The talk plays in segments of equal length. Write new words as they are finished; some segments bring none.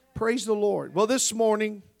Praise the Lord. Well, this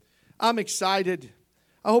morning, I'm excited.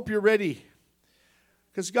 I hope you're ready.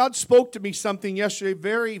 Because God spoke to me something yesterday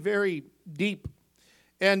very, very deep.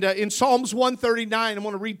 And in Psalms 139, I'm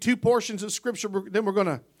going to read two portions of Scripture. Then we're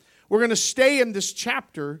going to stay in this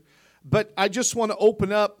chapter. But I just want to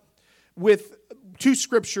open up with two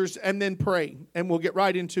Scriptures and then pray. And we'll get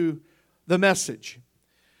right into the message.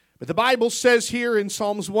 But the Bible says here in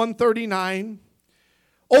Psalms 139,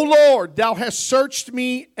 O Lord, thou hast searched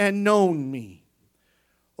me and known me.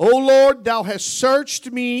 O Lord, thou hast searched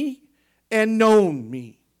me and known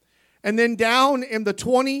me. And then down in the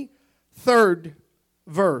 23rd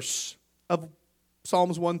verse of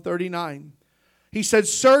Psalms 139, he said,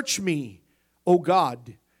 Search me, O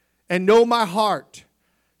God, and know my heart.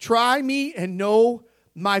 Try me and know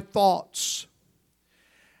my thoughts.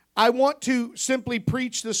 I want to simply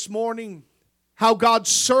preach this morning how God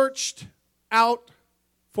searched out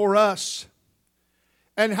for us,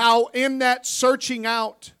 and how in that searching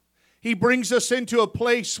out, He brings us into a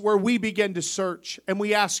place where we begin to search, and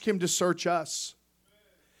we ask Him to search us.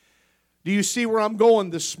 Do you see where I'm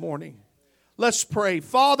going this morning? Let's pray.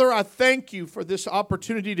 Father, I thank You for this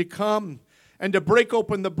opportunity to come and to break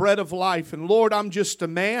open the bread of life. And Lord, I'm just a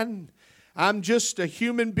man. I'm just a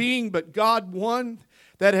human being, but God, one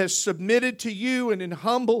that has submitted to You, and in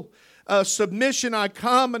humble submission I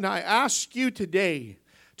come and I ask You today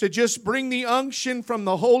to just bring the unction from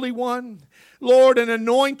the Holy One. Lord, an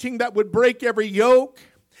anointing that would break every yoke.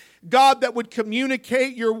 God, that would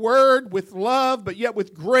communicate Your word with love, but yet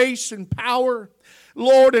with grace and power.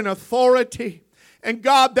 Lord, and authority. And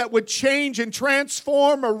God, that would change and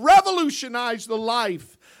transform or revolutionize the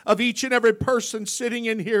life of each and every person sitting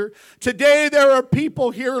in here. Today there are people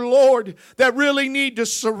here, Lord, that really need to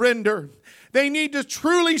surrender. They need to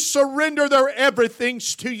truly surrender their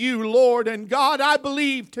everythings to You, Lord. And God, I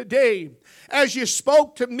believe today, as You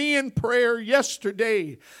spoke to me in prayer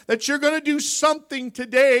yesterday, that You're going to do something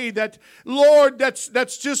today that, Lord,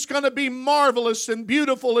 that's just going to be marvelous and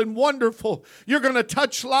beautiful and wonderful. You're going to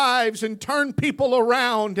touch lives and turn people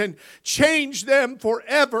around and change them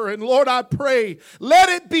forever. And Lord, I pray, let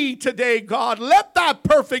it be today, God. Let Thy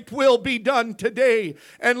perfect will be done today.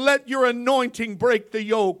 And let Your anointing break the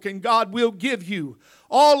yoke. And God, we'll give You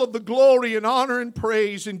all of the glory and honor and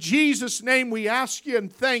praise. In Jesus' name we ask You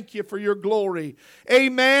and thank You for Your glory.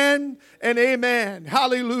 Amen and amen.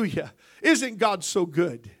 Hallelujah. Isn't God so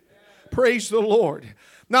good? Praise the Lord.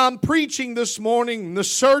 Now I'm preaching this morning the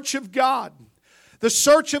search of God. The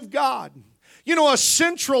search of God. You know, a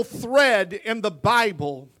central thread in the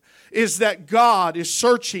Bible is that God is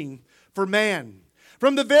searching for man.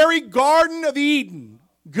 From the very Garden of Eden,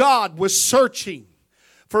 God was searching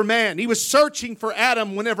for man. He was searching for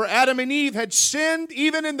Adam whenever Adam and Eve had sinned,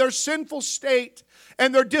 even in their sinful state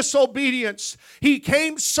and their disobedience. He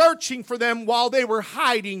came searching for them while they were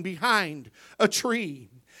hiding behind a tree.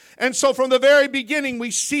 And so from the very beginning we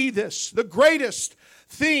see this. The greatest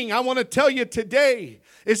thing I want to tell you today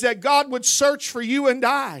is that God would search for you and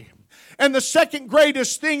I. And the second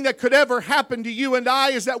greatest thing that could ever happen to you and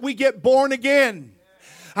I is that we get born again.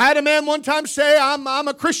 I had a man one time say, I'm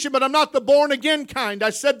a Christian, but I'm not the born again kind.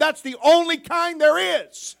 I said, that's the only kind there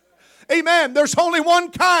is. Amen. There's only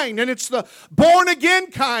one kind, and it's the born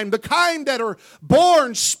again kind, the kind that are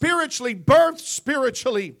born spiritually, birthed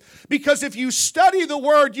spiritually. Because if you study the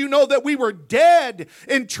Word, you know that we were dead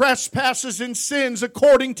in trespasses and sins,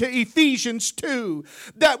 according to Ephesians 2.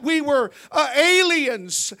 That we were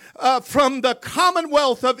aliens from the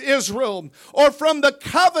commonwealth of Israel, or from the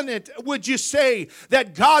covenant, would you say,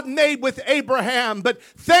 that God made with Abraham. But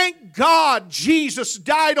thank God Jesus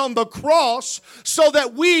died on the cross so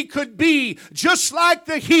that we could be just like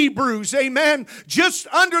the Hebrews, amen, just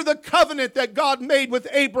under the covenant that God made with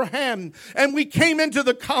Abraham, and we came into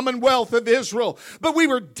the commonwealth of Israel. But we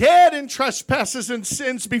were dead in trespasses and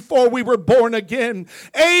sins before we were born again,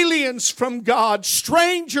 aliens from God,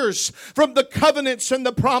 strangers from the covenants and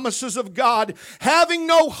the promises of God, having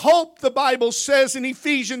no hope, the Bible says in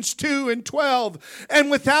Ephesians 2 and 12, and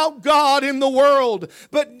without God in the world.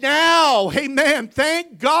 But now, amen,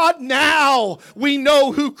 thank God now we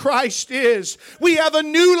know who Christ is. We have a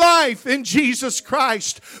new life in Jesus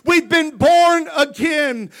Christ. We've been born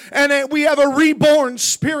again, and we have a reborn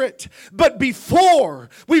spirit. But before,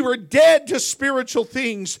 we were dead to spiritual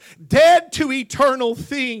things, dead to eternal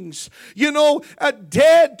things,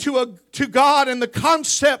 dead to God and the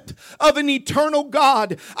concept of an eternal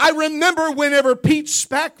God. I remember whenever Pete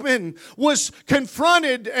Spackman was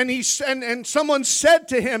confronted, and someone said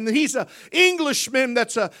to him that he's an Englishman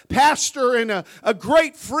that's a pastor and a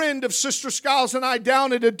great friend friend of Sister Skiles and I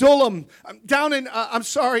down at Adullam,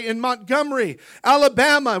 in Montgomery,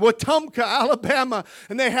 Alabama, Wetumpka, Alabama.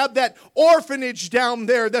 And they have that orphanage down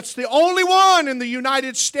there. That's the only one in the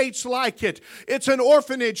United States like it. It's an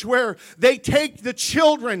orphanage where they take the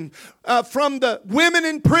children from the women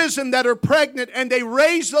in prison that are pregnant, and they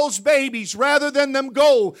raise those babies rather than them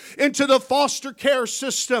go into the foster care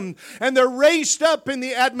system. And they're raised up in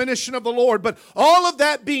the admonition of the Lord. But all of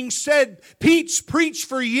that being said, Pete's preached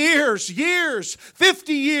for years,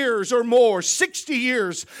 50 years or more, 60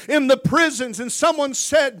 years in the prisons. And someone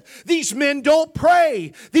said, these men don't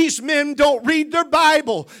pray. These men don't read their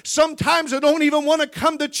Bible. Sometimes they don't even want to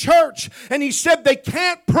come to church. And he said they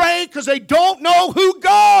can't pray because they don't know who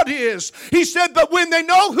God is. He said, but when they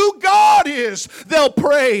know who God is, they'll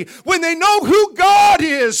pray. When they know who God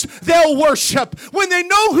is, they'll worship. When they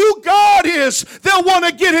know who God is, they'll want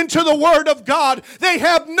to get into the Word of God. They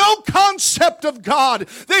have no concept of God.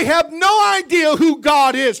 They have no idea who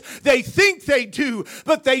God is. They think they do,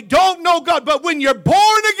 but they don't know God. But when you're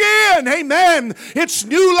born again, amen, it's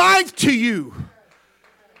new life to you.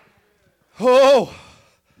 Oh,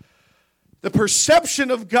 the perception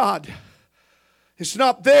of God is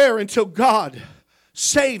not there until God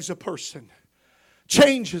saves a person,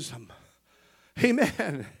 changes them.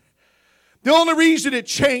 Amen. The only reason it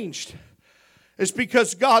changed is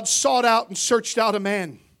because God sought out and searched out a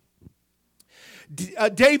man.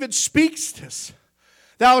 David speaks this.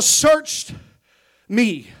 Thou hast searched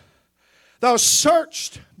me. Thou hast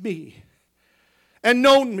searched me and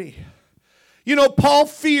known me. You know, Paul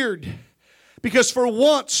feared because for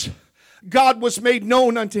once God was made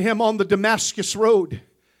known unto him on the Damascus road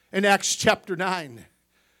in Acts chapter 9.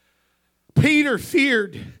 Peter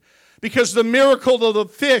feared because the miracle of the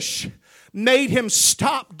fish made him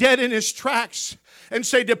stop dead in his tracks and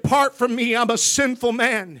say, depart from me, I'm a sinful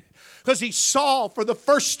man. Because he saw for the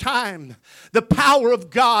first time the power of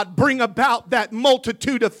God bring about that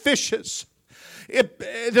multitude of fishes.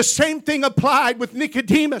 The same thing applied with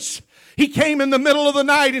Nicodemus. He came in the middle of the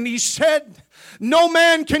night and he said, no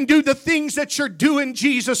man can do the things that you're doing,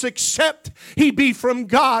 Jesus, except he be from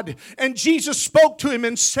God. And Jesus spoke to him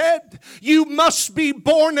and said, you must be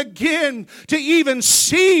born again to even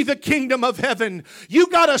see the kingdom of heaven. You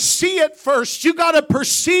got to see it first. You got to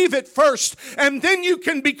perceive it first. And then you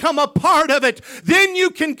can become a part of it. Then you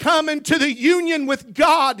can come into the union with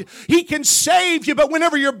God. He can save you. But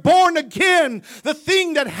whenever you're born again, the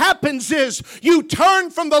thing that happens is you turn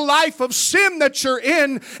from the life of sin that you're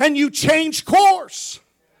in and you change course.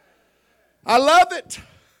 I love it.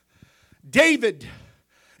 David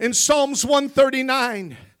in Psalms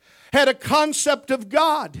 139 had a concept of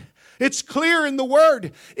God. It's clear in the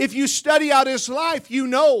Word. If you study out his life, you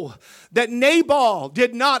know that Nabal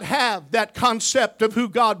did not have that concept of who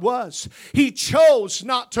God was. He chose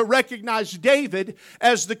not to recognize David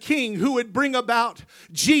as the king who would bring about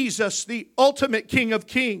Jesus, the ultimate King of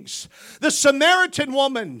Kings. The Samaritan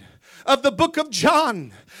woman of the book of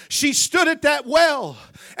John, she stood at that well,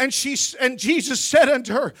 and Jesus said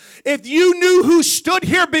unto her, if you knew who stood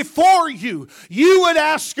here before you, you would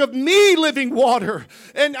ask of me living water,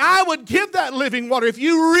 and I would give that living water. If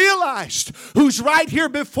you realized who's right here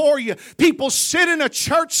before you. People sit in a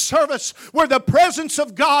church service where the presence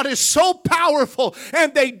of God is so powerful,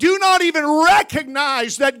 and they do not even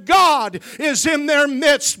recognize that God is in their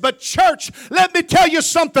midst. But church, let me tell you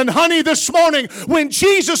something, honey, this morning, when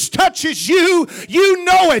Jesus touches you, you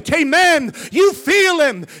know it. Amen. You feel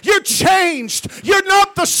him. You're changed. You're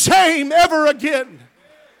not the same ever again.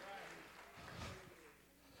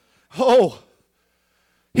 Oh,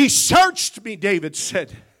 he searched me, David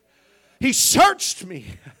said. He searched me.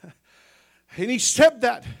 And he said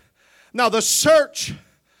that. Now the search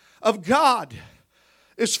of God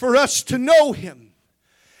is for us to know him.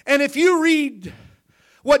 And if you read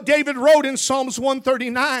what David wrote in Psalms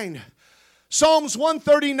 139, Psalms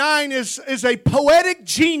 139 is a poetic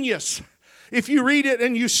genius. If you read it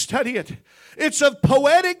and you study it, it's a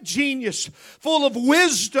poetic genius full of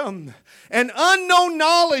wisdom and unknown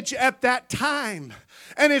knowledge at that time.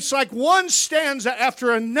 And it's like one stanza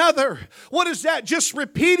after another. What is that? Just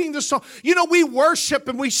repeating the song. You know, we worship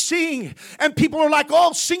and we sing, and people are like,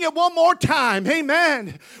 oh, sing it one more time.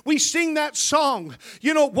 Amen. We sing that song,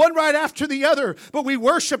 you know, one right after the other. But we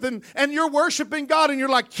worship, and you're worshiping God, and you're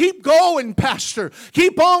like, keep going, Pastor.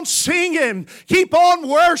 Keep on singing. Keep on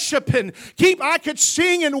worshiping. I could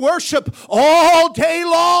sing and worship all day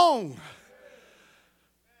long.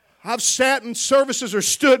 I've sat in services, or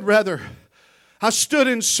stood rather. I stood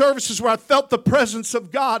in services where I felt the presence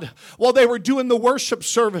of God while they were doing the worship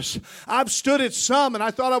service. I've stood at some and I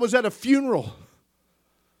thought I was at a funeral.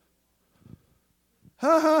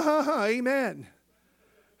 Ha, ha, ha, ha. Amen.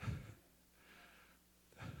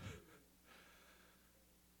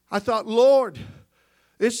 I thought, Lord,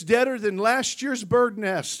 it's deader than last year's bird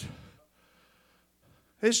nest.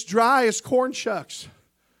 It's dry as corn shucks.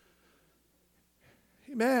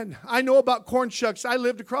 Amen. I know about corn shucks. I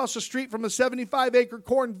lived across the street from a 75-acre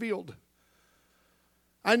cornfield.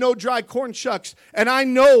 I know dry corn shucks. And I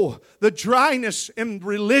know the dryness in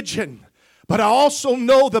religion. But I also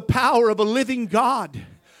know the power of a living God.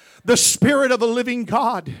 The Spirit of a living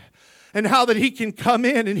God. And how that He can come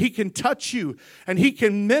in and He can touch you. And He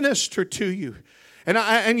can minister to you.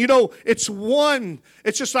 And you know, it's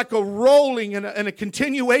just like a rolling and a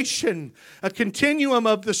continuation, a continuum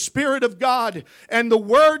of the Spirit of God and the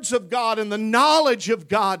words of God and the knowledge of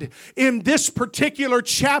God. In this particular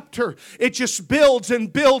chapter, it just builds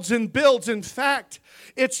and builds and builds. In fact,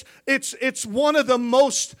 it's one of the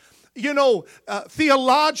most,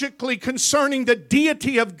 theologically concerning the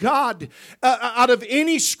deity of God out of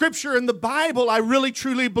any scripture in the Bible, I really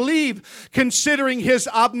truly believe, considering His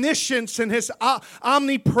omniscience and His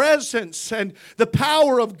omnipresence and the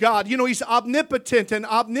power of God. You know, He's omnipotent and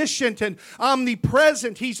omniscient and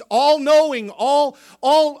omnipresent. He's all-knowing,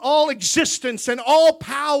 all existence and all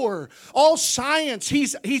power, all science.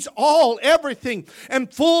 He's everything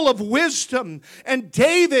and full of wisdom. And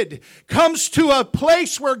David comes to a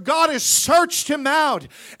place where God has searched him out,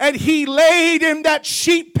 and he laid in that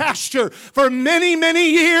sheep pasture for many,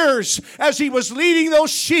 many years. As he was leading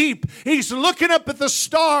those sheep, he's looking up at the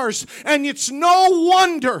stars, and it's no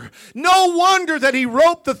wonder that he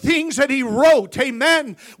wrote the things that he wrote.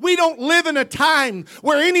 Amen. We don't live in a time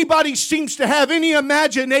where anybody seems to have any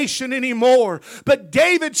imagination anymore. But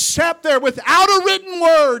David sat there without a written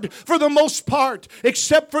word for the most part,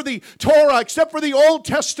 except for the Torah, except for the Old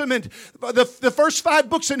Testament, the first 5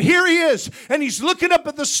 books. And here he is, and he's looking up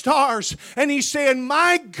at the stars, and he's saying,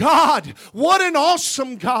 my God, what an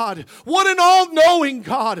awesome God, what an all-knowing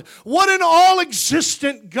God, what an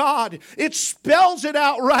all-existent God. It spells it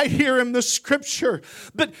out right here in the scripture.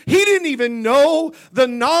 But he didn't even know the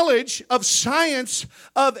knowledge of science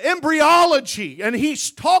of embryology, and he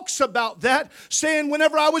talks about that, saying,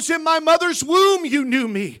 whenever I was in my mother's womb, you knew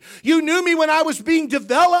me. You knew me when I was being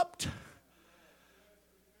developed.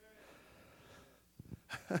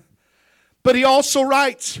 But he also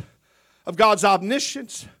writes of God's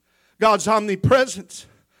omniscience, God's omnipresence.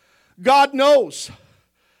 God knows,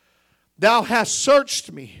 thou hast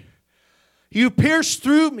searched me. You pierced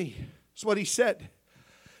through me. That's what he said.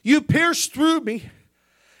 You pierced through me.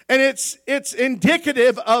 And it's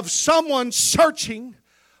indicative of someone searching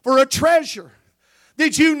for a treasure.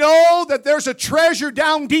 Did you know that there's a treasure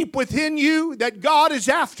down deep within you that God is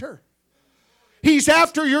after? He's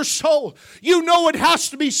after your soul. You know it has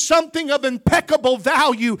to be something of impeccable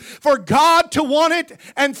value for God to want it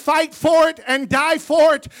and fight for it and die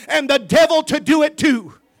for it, and the devil to do it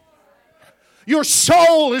too. Your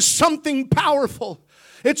soul is something powerful.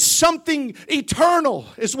 It's something eternal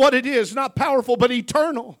is what it is. Not powerful, but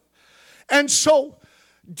eternal. And so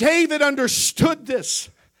David understood this.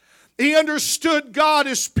 He understood God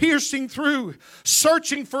is piercing through,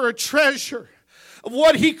 searching for a treasure.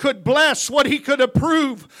 What he could bless, what he could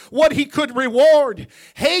approve, what he could reward.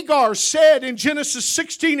 Hagar said in Genesis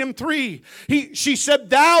 16:3, she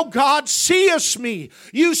said, thou, God, seest me.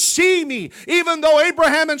 You see me. Even though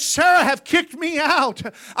Abraham and Sarah have kicked me out,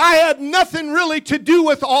 I had nothing really to do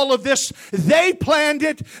with all of this. They planned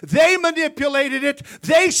it. They manipulated it.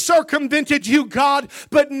 They circumvented you, God.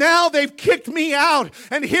 But now they've kicked me out.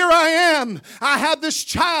 And here I am. I have this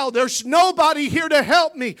child. There's nobody here to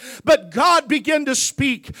help me. But God began to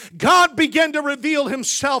speak. God began to reveal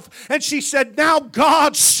himself. And she said, now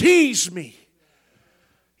God sees me.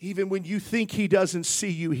 Even when you think he doesn't see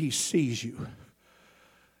you, he sees you.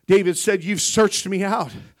 David said, you've searched me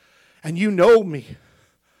out and you know me.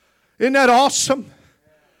 Isn't that awesome?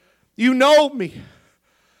 You know me.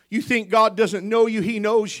 You think God doesn't know you, he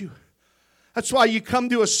knows you. That's why you come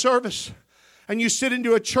to a service and you sit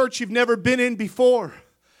into a church you've never been in before.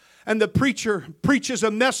 And the preacher preaches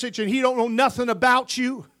a message and he don't know nothing about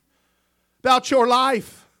you, about your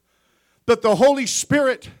life. But the Holy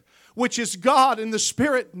Spirit, which is God and the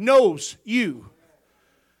Spirit, knows you.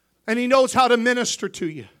 And he knows how to minister to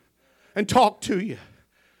you and talk to you.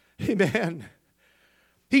 Amen.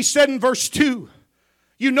 He said in verse 2,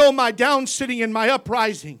 you know my down sitting and my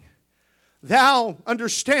uprising. Thou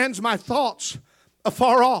understands my thoughts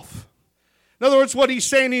afar off. In other words, what he's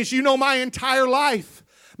saying is, you know my entire life.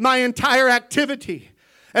 My entire activity,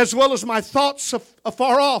 as well as my thoughts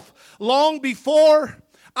afar off. Long before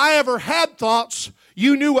I ever had thoughts,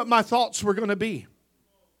 you knew what my thoughts were going to be.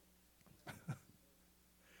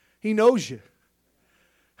 He knows you.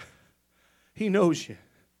 He knows you.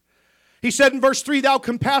 He said in verse 3, thou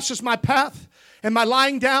compassest my path and my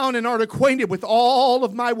lying down and art acquainted with all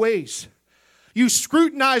of my ways. You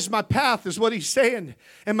scrutinize my path is what he's saying.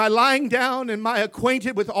 And my lying down and my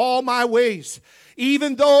acquainted with all my ways.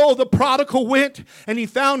 Even though the prodigal went and he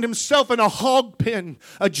found himself in a hog pen,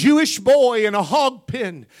 a Jewish boy in a hog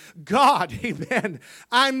pen, God, amen,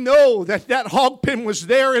 I know that that hog pen was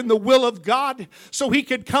there in the will of God so he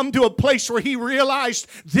could come to a place where he realized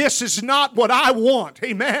this is not what I want,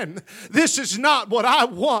 amen. This is not what I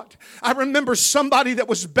want. I remember somebody that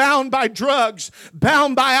was bound by drugs,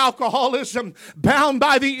 bound by alcoholism, bound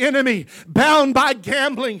by the enemy, bound by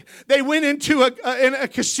gambling. They went into a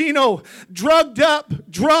casino, drugged up,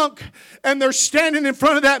 drunk, and they're standing in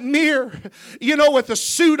front of that mirror, with a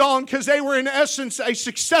suit on because they were in essence a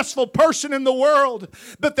successful person in the world,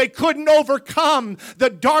 but they couldn't overcome the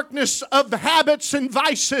darkness of habits and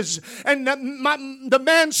vices. And the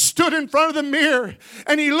man stood in front of the mirror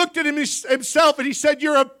and he looked at himself and he said,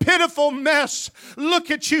 you're a pitiful mess.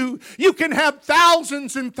 Look at you. You can have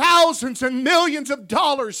thousands and thousands and millions of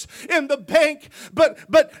dollars in the bank,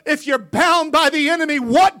 but if you're bound by the enemy,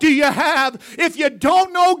 what do you have? If you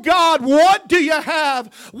don't know God, what do you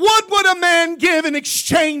have? What would a man give in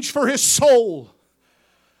exchange for his soul?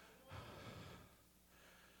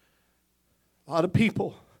 A lot of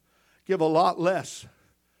people give a lot less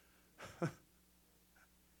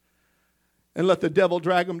and let the devil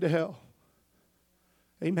drag them to hell.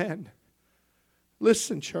 Amen.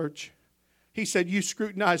 Listen, church. He said, you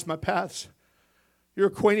scrutinize my paths. You're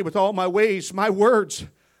acquainted with all my ways. My words,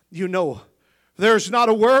 you know. There's not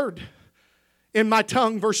a word in my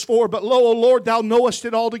tongue, verse 4, but lo, O Lord, thou knowest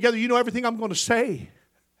it altogether. You know everything I'm going to say.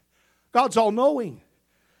 God's all-knowing.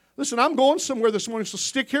 Listen, I'm going somewhere this morning, so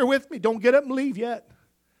stick here with me. Don't get up and leave yet.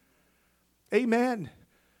 Amen.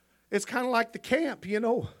 It's kind of like the camp,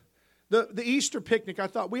 The Easter picnic, I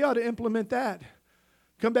thought we ought to implement that.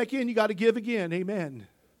 Come back in, you got to give again. Amen.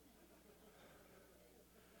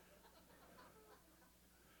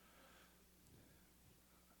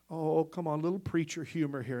 Oh, come on, little preacher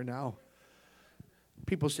humor here now.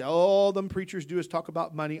 People say, all them preachers do is talk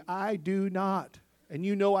about money. I do not. And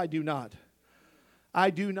you know I do not. I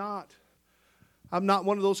do not. I'm not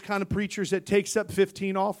one of those kind of preachers that takes up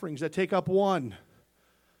 15 offerings, that take up one.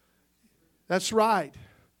 That's right.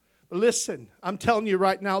 But listen, I'm telling you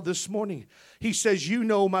right now this morning, he says, you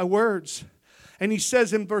know my words. And he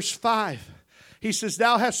says in verse 5, he says,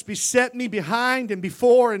 thou hast beset me behind and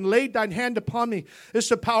before and laid thine hand upon me. This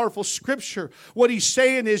is a powerful scripture. What he's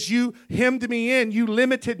saying is you hemmed me in. You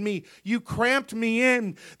limited me. You cramped me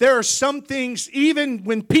in. There are some things, even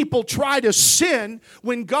when people try to sin,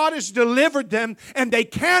 when God has delivered them and they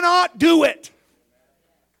cannot do it.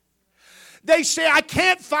 They say, I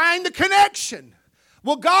can't find the connection.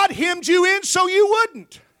 Well, God hemmed you in so you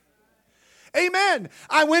wouldn't. Amen.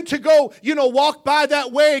 I went to go, walk by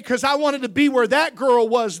that way because I wanted to be where that girl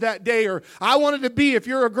was that day. Or I wanted to be, if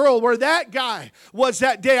you're a girl, where that guy was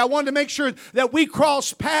that day. I wanted to make sure that we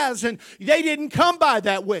crossed paths and they didn't come by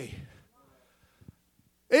that way.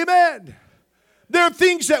 Amen. There are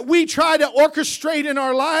things that we try to orchestrate in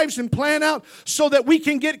our lives and plan out so that we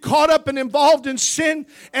can get caught up and involved in sin,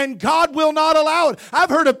 and God will not allow it. I've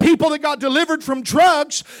heard of people that got delivered from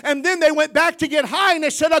drugs, and then they went back to get high, and they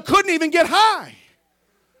said, I couldn't even get high.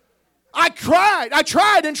 I tried, I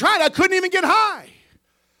couldn't even get high.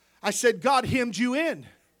 I said, God hemmed you in.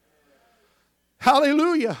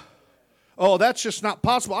 Hallelujah. Oh, that's just not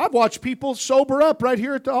possible. I've watched people sober up right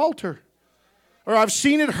here at the altar. Or I've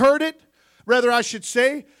seen it, heard it. Rather, I should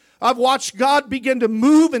say, I've watched God begin to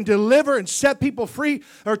move and deliver and set people free.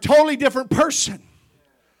 They're a totally different person.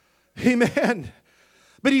 Amen.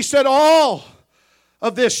 But he said, all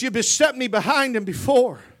of this, you beset me behind and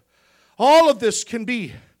before. All of this can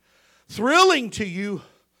be thrilling to you,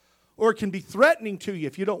 or it can be threatening to you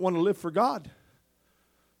if you don't want to live for God.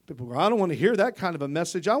 People go, I don't want to hear that kind of a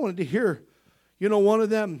message. I wanted to hear, one of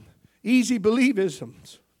them easy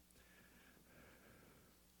believisms.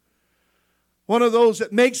 One of those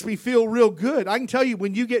that makes me feel real good. I can tell you,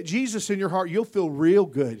 when you get Jesus in your heart, you'll feel real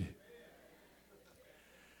good.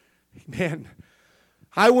 Man,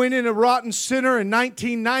 I went in a rotten sinner in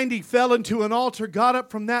 1990, fell into an altar, got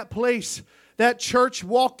up from that place, that church,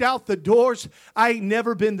 walked out the doors. I ain't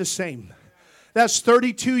never been the same. That's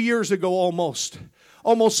 32 years ago almost.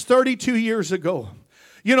 Almost 32 years ago.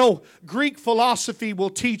 Greek philosophy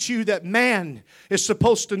will teach you that man is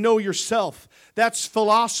supposed to know yourself. That's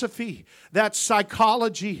philosophy. That's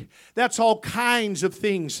psychology. That's all kinds of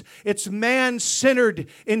things. It's man-centered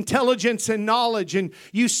intelligence and knowledge. And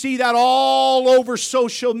you see that all over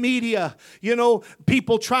social media. You know,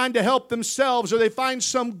 people trying to help themselves, or they find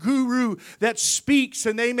some guru that speaks,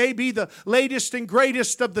 and they may be the latest and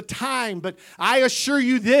greatest of the time. But I assure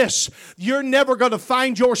you this, you're never going to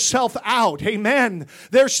find yourself out. Amen.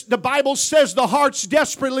 The Bible says the heart's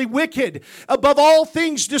desperately wicked, above all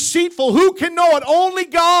things deceitful. Who can know it? Only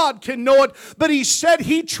God can know it. But He said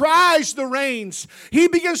He tries the reins. He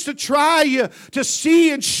begins to try you to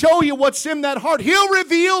see and show you what's in that heart. He'll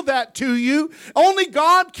reveal that to you. Only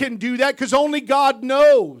God can do that, because only God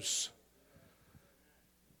knows.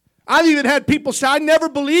 I've even had people say, I never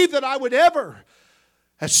believed that I would ever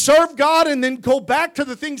serve God and then go back to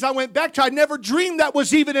the things I went back to. I never dreamed that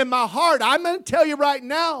was even in my heart. I'm going to tell you right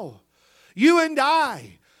now, you and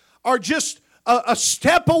I are just a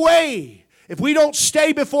step away, if we don't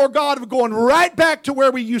stay before God, of going right back to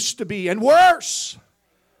where we used to be, and worse,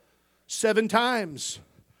 7 times.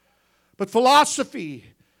 But philosophy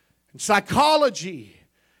and psychology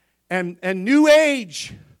and New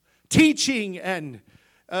Age teaching and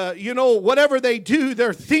whatever they do,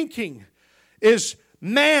 their thinking is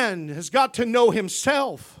man has got to know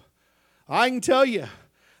himself. I can tell you,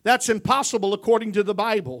 that's impossible according to the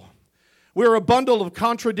Bible. We're a bundle of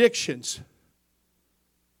contradictions.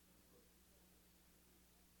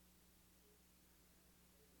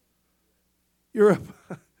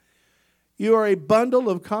 You are a bundle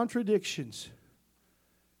of contradictions.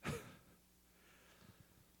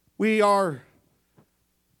 We are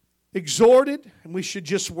exhorted, and we should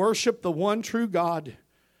just worship the one true God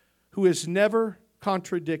who is never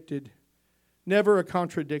contradicted, never a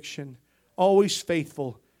contradiction, always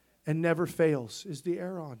faithful, and never fails. Is the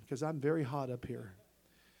air on? Because I'm very hot up here.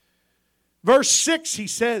 Verse 6, he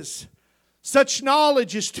says, such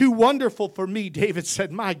knowledge is too wonderful for me. David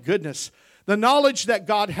said, my goodness, the knowledge that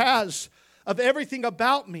God has of everything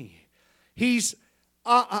about me. He's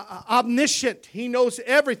omniscient. He knows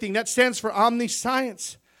everything. That stands for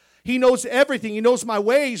omniscience. He knows everything. He knows my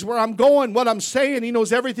ways, where I'm going, what I'm saying. He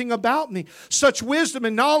knows everything about me. Such wisdom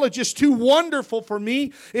and knowledge is too wonderful for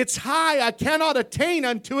me. It's high. I cannot attain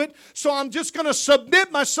unto it. So I'm just going to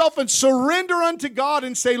submit myself and surrender unto God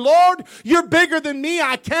and say, Lord, you're bigger than me.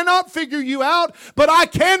 I cannot figure you out, but I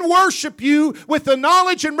can worship you with the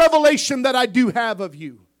knowledge and revelation that I do have of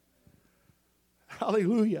you.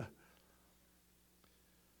 Hallelujah.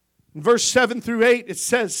 In verse 7 through 8, it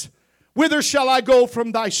says, whither shall I go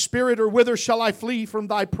from thy spirit, or whither shall I flee from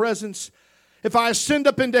thy presence? If I ascend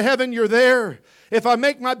up into heaven, you're there. If I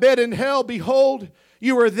make my bed in hell, behold,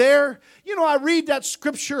 you are there. You know, I read that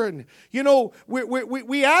scripture, and, you know,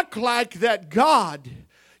 we act like that God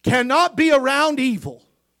cannot be around evil.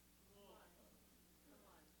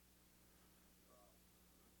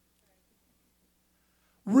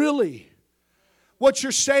 Really? What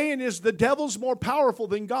you're saying is the devil's more powerful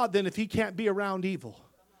than God, then, if he can't be around evil.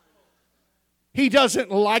 He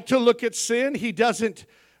doesn't like to look at sin. He doesn't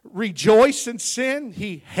rejoice in sin.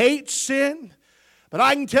 He hates sin. But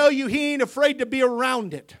I can tell you, he ain't afraid to be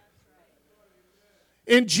around it.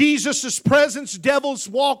 In Jesus' presence, devils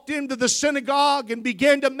walked into the synagogue and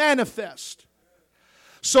began to manifest.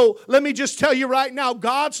 So let me just tell you right now,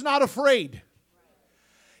 God's not afraid.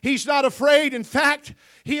 He's not afraid. In fact,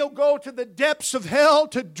 He'll go to the depths of hell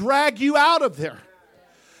to drag you out of there.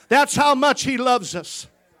 That's how much He loves us.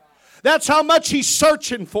 That's how much He's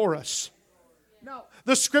searching for us. Now,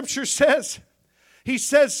 the scripture says, He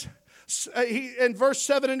says in verse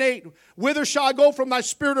 7 and 8, whither shall I go from thy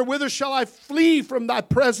spirit, or whither shall I flee from thy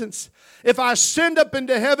presence? If I ascend up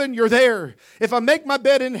into heaven, you're there. If I make my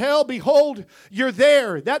bed in hell, behold, you're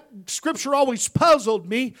there. That scripture always puzzled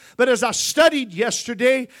me, but as I studied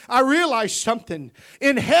yesterday, I realized something.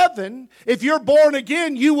 In heaven, if you're born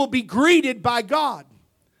again, you will be greeted by God.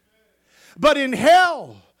 But in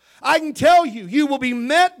hell, I can tell you, you will be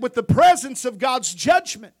met with the presence of God's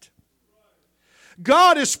judgment.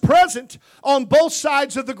 God is present on both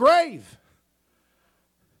sides of the grave.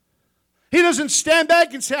 He doesn't stand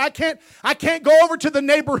back and say, I can't go over to the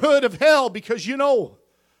neighborhood of hell because, you know,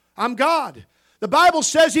 I'm God. The Bible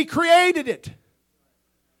says He created it.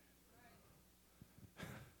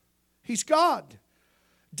 He's God.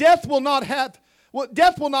 Death will not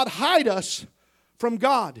hide us from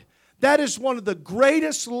God. That is one of the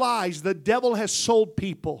greatest lies the devil has sold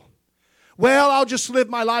people. Well, I'll just live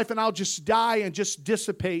my life and I'll just die and just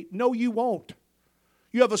dissipate. No, you won't.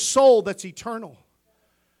 You have a soul that's eternal.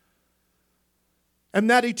 And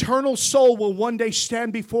that eternal soul will one day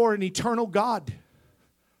stand before an eternal God,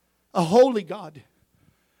 a holy God.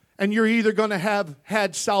 And you're either going to have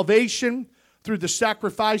had salvation through the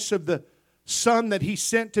sacrifice of the Son that He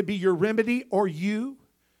sent to be your remedy, or you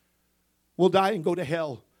will die and go to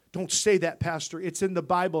hell. Don't say that, Pastor. It's in the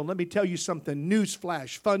Bible. And let me tell you something.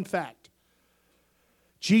 Newsflash, fun fact.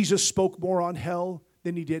 Jesus spoke more on hell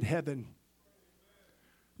than He did heaven.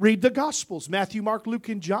 Read the Gospels, Matthew, Mark, Luke,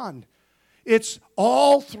 and John. It's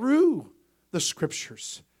all through the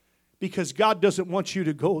Scriptures because God doesn't want you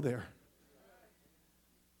to go there.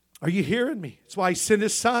 Are you hearing me? That's why He sent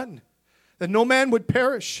His Son, that no man would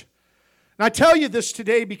perish. And I tell you this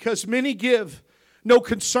today because many give no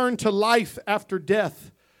concern to life after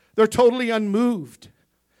death. They're totally unmoved.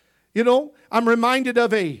 You know, I'm reminded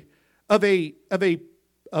of a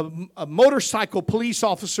motorcycle police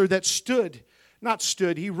officer that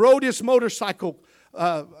he rode his motorcycle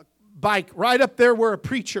bike right up there where a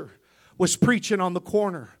preacher was preaching on the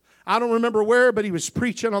corner. I don't remember where, but he was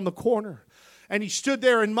preaching on the corner. And he stood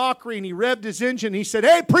there in mockery and he revved his engine. He said,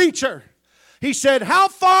 "Hey, preacher." He said, "How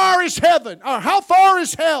far is heaven? Or how far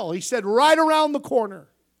is hell?" He said, "Right around the corner.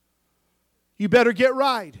 You better get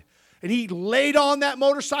right." And he laid on that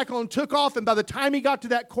motorcycle and took off. And by the time he got to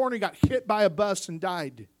that corner, he got hit by a bus and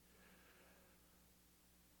died.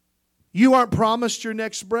 You aren't promised your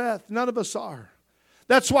next breath. None of us are.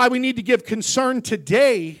 That's why we need to give concern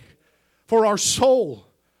today for our soul.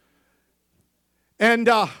 And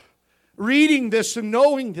reading this and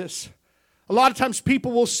knowing this, a lot of times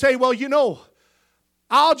people will say, "Well, you know,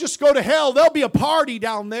 I'll just go to hell. There'll be a party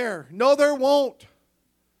down there." No, there won't.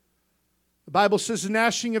 The Bible says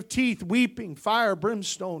gnashing of teeth, weeping, fire,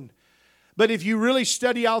 brimstone. But if you really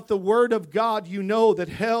study out the Word of God, you know that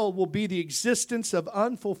hell will be the existence of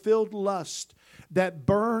unfulfilled lust that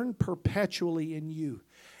burn perpetually in you.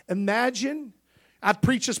 Imagine, I've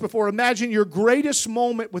preached this before, imagine your greatest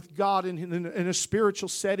moment with God in a spiritual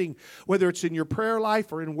setting, whether it's in your prayer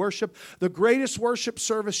life or in worship, the greatest worship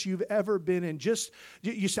service you've ever been in. Just,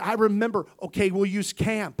 you say, I remember, okay, we'll use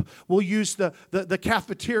camp. We'll use the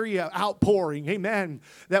cafeteria outpouring, amen,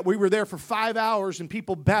 that we were there for 5 hours and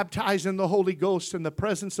people baptized in the Holy Ghost and the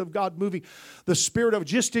presence of God moving. The Spirit of,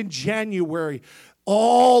 just in January,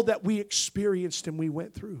 all that we experienced and we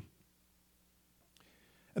went through.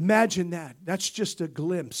 Imagine that. That's just a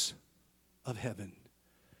glimpse of heaven.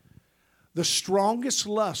 The strongest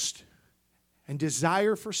lust and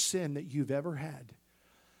desire for sin that you've ever had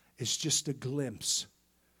is just a glimpse.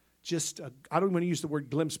 I don't want to use the word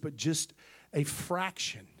glimpse, but just a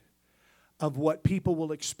fraction of what people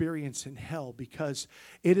will experience in hell, because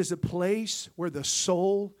it is a place where the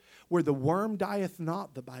soul, where the worm dieth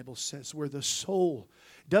not, the Bible says, where the soul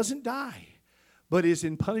doesn't die, but is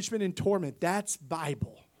in punishment and torment. That's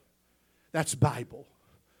Bible. That's Bible.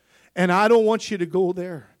 And I don't want you to go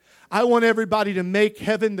there. I want everybody to make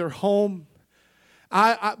heaven their home.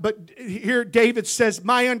 But here David says,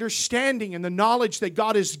 my understanding and the knowledge that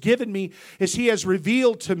God has given me is He has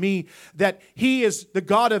revealed to me that He is the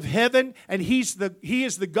God of heaven and He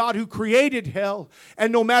is the God who created hell.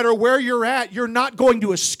 And no matter where you're at, you're not going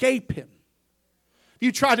to escape Him. If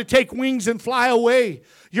you try to take wings and fly away,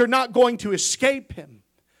 you're not going to escape Him.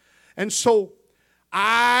 And so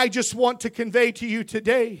I just want to convey to you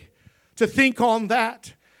today to think on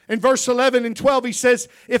that. In verse 11 and 12, he says,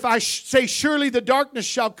 if I say, surely the darkness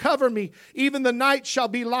shall cover me, even the night shall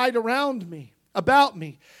be light around me, about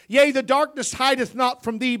me. Yea, the darkness hideth not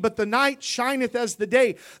from thee, but the night shineth as the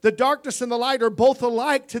day. The darkness and the light are both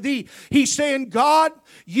alike to thee. He's saying, God,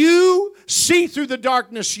 you see through the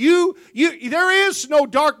darkness. There is no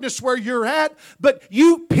darkness where you're at, but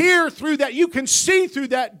you peer through that. You can see through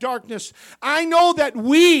that darkness. I know that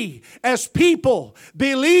we as people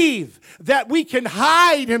believe that we can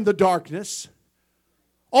hide in the darkness.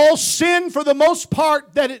 All sin, for the most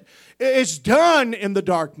part, that it is done in the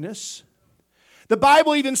darkness. The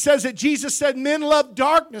Bible even says that Jesus said men love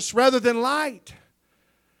darkness rather than light,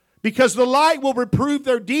 because the light will reprove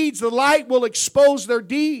their deeds. The light will expose their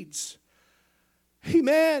deeds.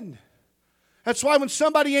 Amen. That's why when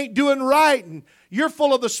somebody ain't doing right and you're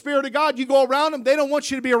full of the Spirit of God, you go around them, they don't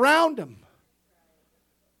want you to be around them.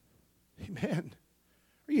 Amen.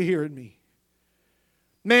 Are you hearing me?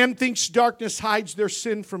 Man thinks darkness hides their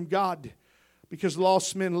sin from God because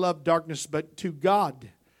lost men love darkness, but to God,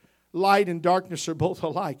 light and darkness are both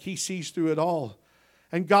alike. He sees through it all.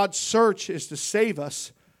 And God's search is to save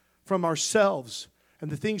us from ourselves and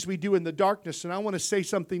the things we do in the darkness. And I want to say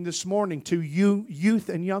something this morning to you, youth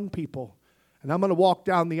and young people. And I'm going to walk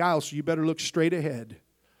down the aisle, so you better look straight ahead.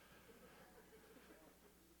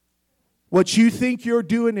 What you think you're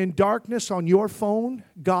doing in darkness on your phone,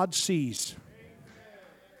 God sees.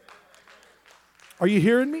 Are you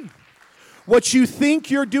hearing me? What you think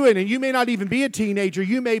you're doing, and you may not even be a teenager,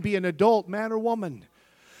 you may be an adult, man or woman.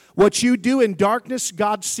 What you do in darkness,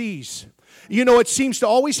 God sees. You know, it seems to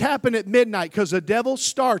always happen at midnight because the devil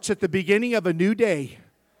starts at the beginning of a new day.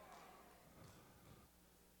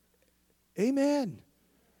 Amen.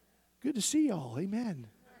 Good to see y'all. Amen.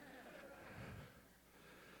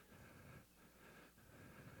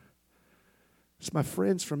 It's my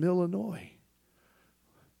friends from Illinois.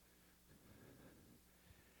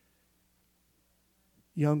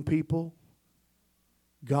 Young people,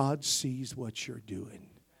 God sees what you're doing,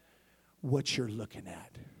 what you're looking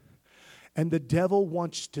at. And the devil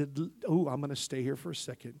wants to, I'm going to stay here for a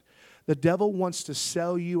second. The devil wants to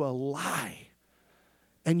sell you a lie.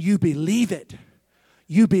 And you believe it.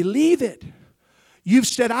 You believe it. You've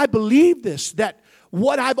said, I believe this, that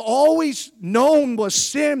what I've always known was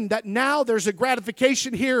sin, that now there's a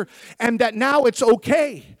gratification here, and that now it's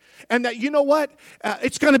okay. And that, you know what,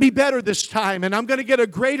 it's going to be better this time, and I'm going to get a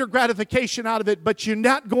greater gratification out of it, but you're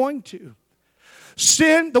not going to.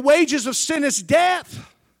 Sin, the wages of sin is death.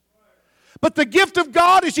 But the gift of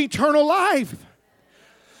God is eternal life.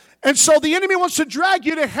 And so the enemy wants to drag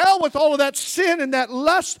you to hell with all of that sin and that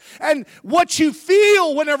lust and what you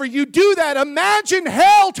feel whenever you do that. Imagine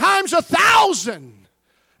hell times 1,000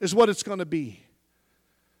 is what it's going to be.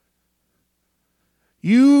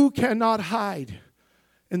 You cannot hide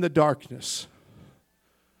in the darkness.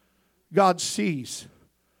 God sees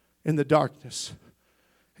in the darkness.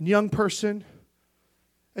 And young person,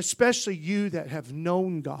 especially you that have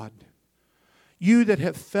known God, you that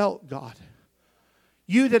have felt God,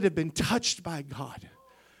 you that have been touched by God,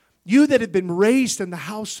 you that have been raised in the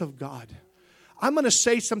house of God, I'm going to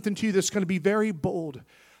say something to you that's going to be very bold.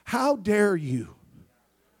 How dare you?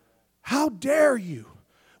 How dare you?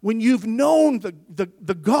 When you've known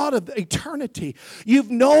the God of eternity, you've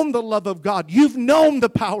known the love of God, you've known the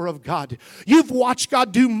power of God, you've watched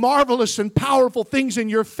God do marvelous and powerful things in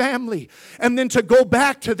your family, and then to go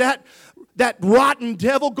back to that rotten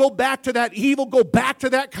devil, go back to that evil, go back to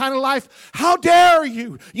that kind of life. How dare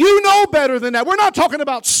you? You know better than that. We're not talking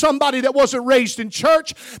about somebody that wasn't raised in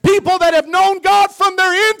church. People that have known God from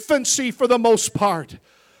their infancy for the most part.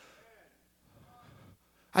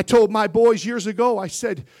 I told my boys years ago, I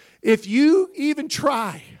said, if you even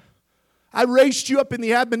try, I raised you up in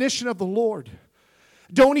the admonition of the Lord.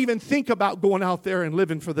 Don't even think about going out there and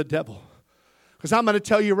living for the devil. Because I'm going to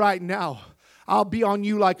tell you right now, I'll be on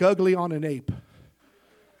you like ugly on an ape.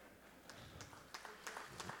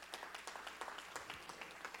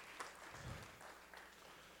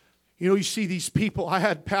 You know, you see these people. I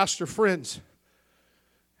had pastor friends,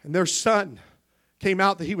 and their son came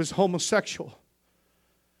out that he was homosexual.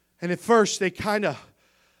 And at first they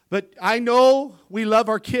but I know we love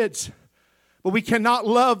our kids, but we cannot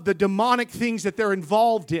love the demonic things that they're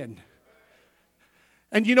involved in.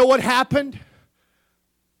 And you know what happened?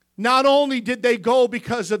 Not only did they go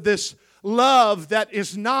because of this love that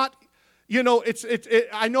is not, you know,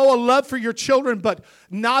 I know a love for your children, but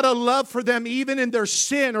not a love for them even in their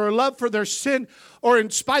sin, or a love for their sin, or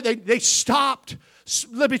in spite, they stopped.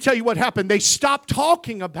 Let me tell you what happened. They stopped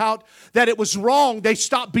talking about that it was wrong. They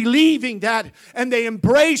stopped believing that, and they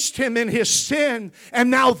embraced him in his sin,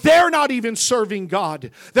 and now they're not even serving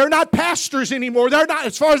God. They're not pastors anymore. They're not,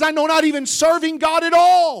 as far as I know, not even serving God at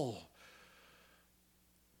all.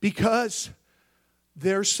 Because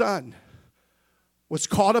their son was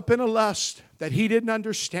caught up in a lust that he didn't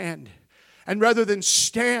understand. And rather than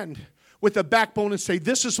stand with a backbone and say,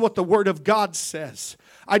 this is what the Word of God says,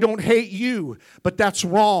 I don't hate you, but that's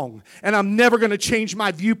wrong. And I'm never going to change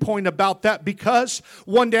my viewpoint about that, because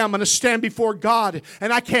one day I'm going to stand before God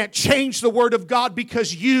and I can't change the Word of God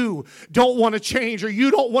because you don't want to change, or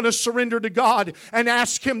you don't want to surrender to God and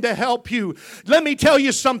ask Him to help you. Let me tell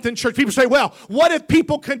you something, church. People say, well, what if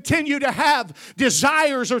people continue to have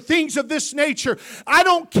desires or things of this nature? I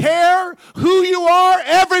don't care who you are.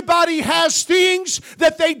 Everybody has things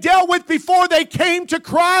that they dealt with before they came to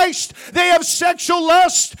Christ. They have sexual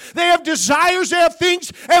lust. They have desires, they have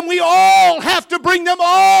things, and we all have to bring them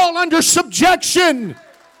all under subjection.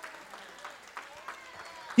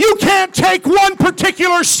 You can't take one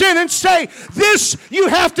particular sin and say, this you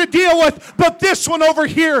have to deal with, but this one over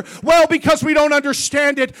here, well, because we don't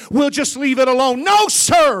understand it, we'll just leave it alone. No,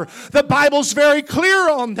 sir. The Bible's very clear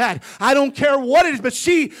on that. I don't care what it is, but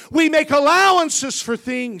see, we make allowances for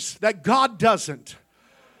things that God doesn't.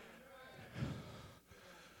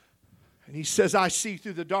 And He says, I see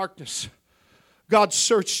through the darkness. God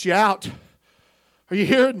searched you out. Are you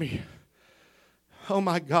hearing me? Oh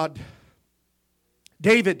my God.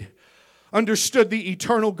 David understood the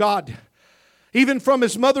eternal God. Even from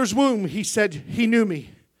his mother's womb, he said, He knew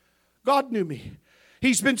me. God knew me.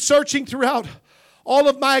 He's been searching throughout all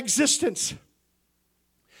of my existence.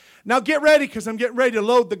 Now get ready, because I'm getting ready to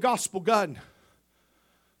load the gospel gun.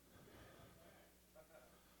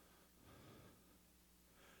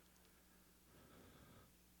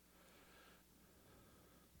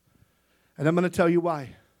 And I'm going to tell you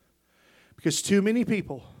why. Because too many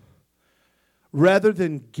people, rather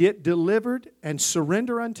than get delivered and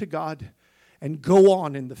surrender unto God and go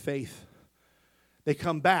on in the faith, they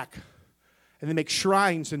come back and they make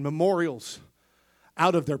shrines and memorials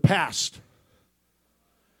out of their past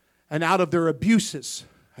and out of their abuses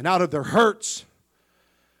and out of their hurts.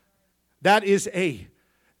 That is a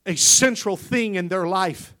central thing in their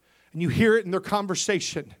life. And you hear it in their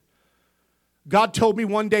conversation. God told me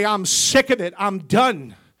one day, I'm sick of it. I'm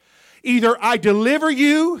done. Either I deliver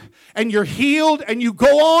you and you're healed and you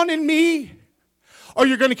go on in me, or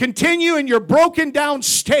you're going to continue in your broken down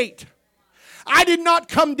state. I did not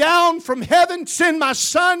come down from heaven, send my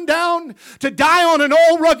son down to die on an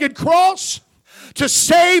old rugged cross, to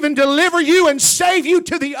save and deliver you and save you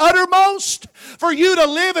to the uttermost, for you to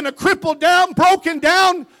live in a crippled down, broken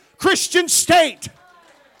down Christian state.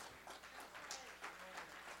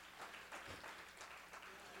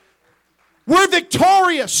 We're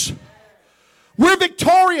victorious. We're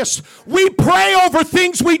victorious. We pray over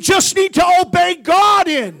things we just need to obey God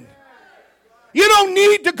in. You don't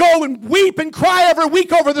need to go and weep and cry every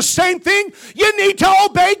week over the same thing. You need to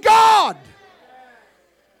obey God.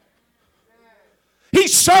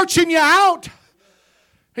 He's searching you out.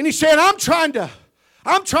 And he's saying, I'm trying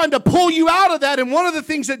to pull you out of that. And one of the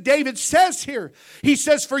things that David says here, he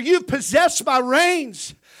says, for you've possessed my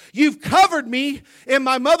reins. You've covered me in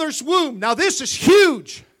my mother's womb. Now this is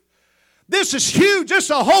huge. This is huge. This is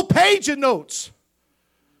a whole page of notes.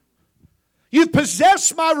 You've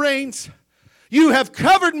possessed my reins. You have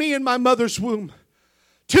covered me in my mother's womb.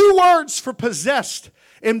 2 words for possessed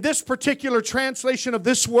in this particular translation of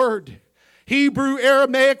this word. Hebrew,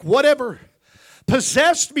 Aramaic, whatever.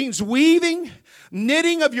 Possessed means weaving,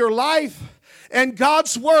 knitting of your life. And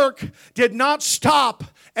God's work did not stop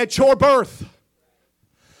at your birth.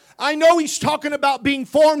 I know he's talking about being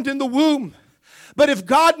formed in the womb. But if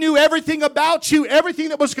God knew everything about you, everything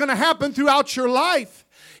that was going to happen throughout your life,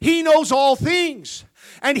 he knows all things.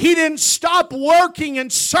 And he didn't stop working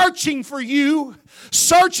and searching for you,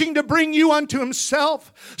 searching to bring you unto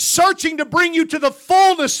himself, searching to bring you to the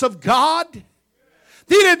fullness of God. He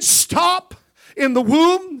didn't stop in the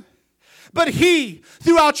womb, but he,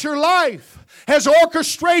 throughout your life, has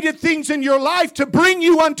orchestrated things in your life to bring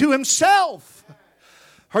you unto himself.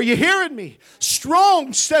 Are you hearing me?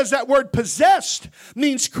 Strong says that word possessed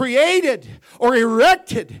means created or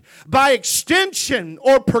erected, by extension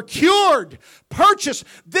or procured, purchased.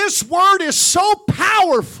 This word is so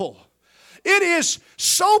powerful. It is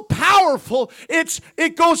so powerful.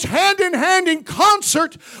 It goes hand in hand in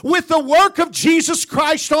concert with the work of Jesus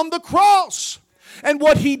Christ on the cross. And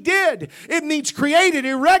what he did, it means created,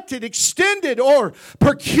 erected, extended, or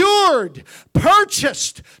procured,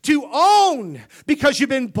 purchased, to own, because you've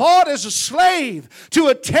been bought as a slave, to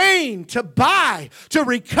attain, to buy, to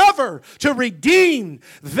recover, to redeem.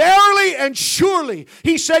 Verily and surely,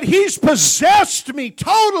 he said, he's possessed me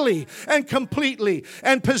totally and completely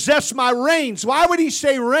and possessed my reins. Why would he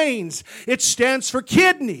say reins? It stands for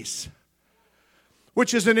kidneys,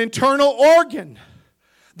 which is an internal organ.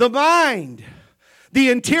 The mind. The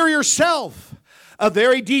interior self, a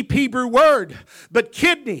very deep Hebrew word, but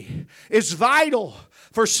kidney is vital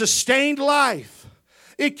for sustained life.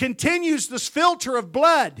 It continues this filter of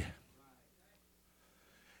blood.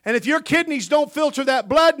 And if your kidneys don't filter that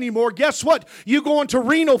blood anymore, guess what? You go into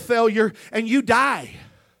renal failure and you die.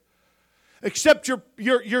 Except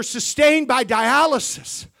you're sustained by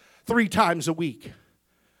dialysis 3 times a week.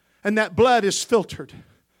 And that blood is filtered.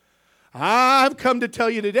 I've come to tell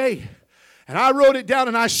you today, and I wrote it down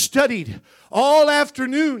and I studied all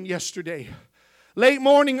afternoon yesterday. Late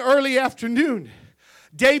morning, early afternoon.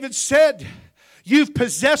 David said, you've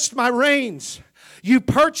possessed my reins. You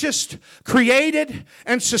purchased, created,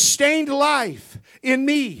 and sustained life in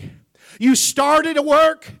me. You started a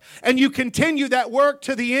work and you continue that work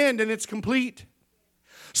to the end and it's complete.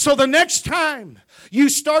 So the next time you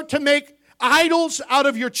start to make idols out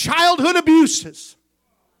of your childhood abuses,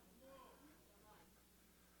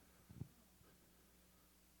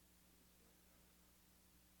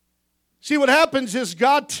 see, what happens is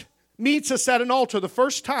God meets us at an altar the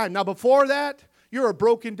first time. Now, before that, you're a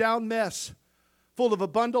broken down mess full of a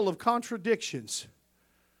bundle of contradictions.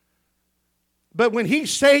 But when he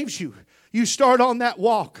saves you, you start on that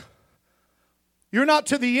walk. You're not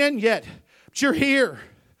to the end yet, but you're here.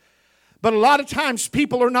 But a lot of times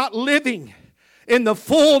people are not living in the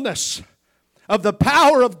fullness of the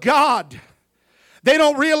power of God. They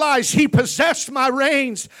don't realize He possessed my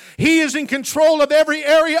reins. He is in control of every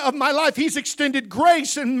area of my life. He's extended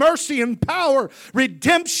grace and mercy and power,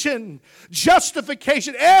 redemption,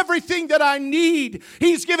 justification, everything that I need.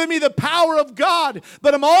 He's given me the power of God.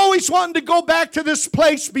 But I'm always wanting to go back to this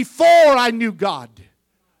place before I knew God.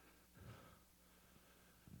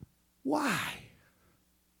 Why?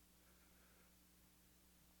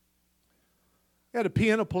 I had a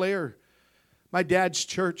piano player, my dad's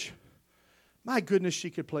church. My goodness,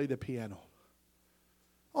 she could play the piano.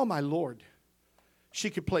 Oh, my Lord.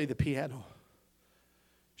 She could play the piano.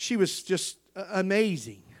 She was just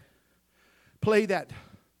amazing. Play that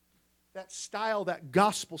style, that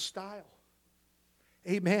gospel style.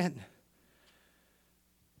 Amen.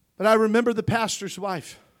 But I remember the pastor's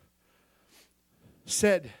wife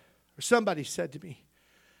said, or somebody said to me,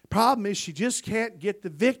 problem is she just can't get the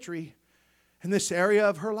victory in this area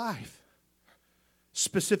of her life.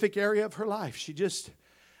 Specific area of her life.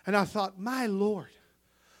 And I thought, my Lord,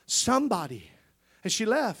 somebody. And she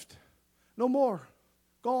left. No more.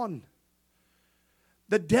 Gone.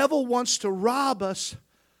 The devil wants to rob us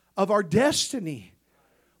of our destiny.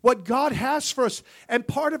 What God has for us. And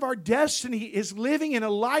part of our destiny is living in a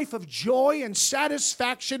life of joy and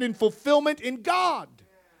satisfaction and fulfillment in God.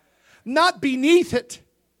 Not beneath it.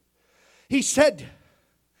 He said,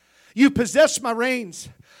 you possess my reins.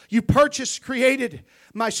 You purchased, created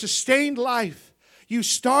my sustained life. You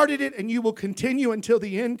started it and you will continue until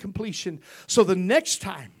the end completion. So the next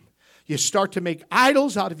time you start to make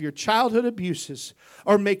idols out of your childhood abuses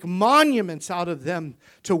or make monuments out of them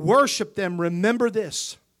to worship them, remember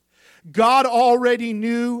this. God already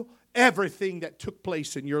knew everything that took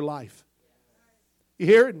place in your life. You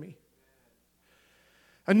hearing me?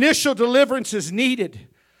 Initial deliverance is needed,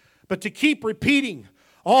 but to keep repeating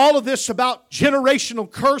all of this about generational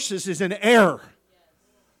curses is an error.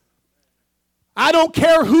 I don't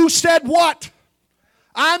care who said what.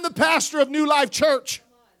 I'm the pastor of New Life Church.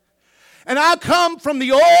 And I come from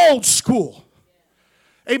the old school.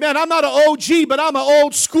 Amen. I'm not an OG, but I'm an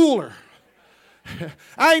old schooler.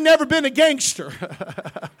 I ain't never been a gangster.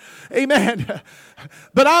 Amen.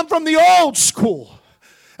 But I'm from the old school.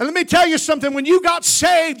 And let me tell you something. When you got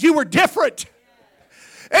saved, you were different.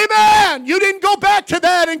 Amen. You didn't go back to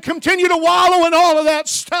that and continue to wallow in all of that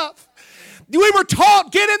stuff. We were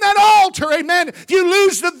taught, get in that altar, amen. If you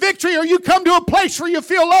lose the victory or you come to a place where you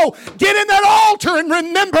feel low, get in that altar and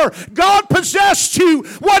remember, God possessed you.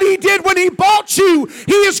 What He did when He bought you,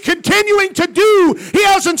 He is continuing to do. He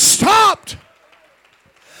hasn't stopped.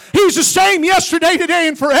 He's the same yesterday, today,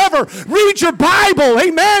 and forever. Read your Bible.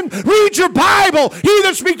 Amen. Read your Bible. He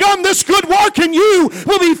that's begun this good work in you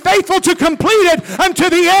will be faithful to complete it unto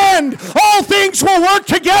the end. All things will work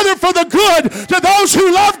together for the good to those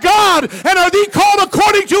who love God and are called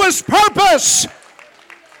according to His purpose.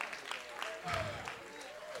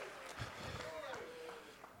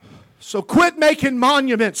 So quit making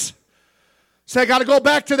monuments. Say, I got to go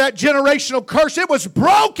back to that generational curse. It was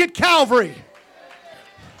broke at Calvary.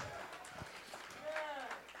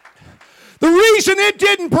 The reason it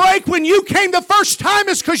didn't break when you came the first time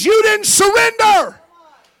is because you didn't surrender.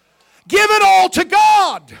 Give it all to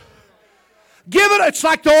God. It's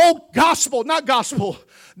like the old not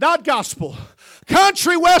gospel.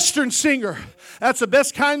 Country western singer. That's the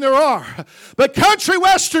best kind there are. But country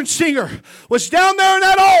western singer was down there in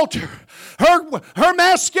that altar. Her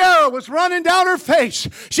mascara was running down her face.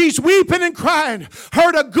 She's weeping and crying.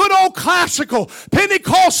 Heard a good old classical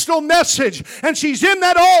Pentecostal message. And she's in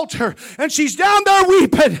that altar. And she's down there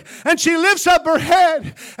weeping. And she lifts up her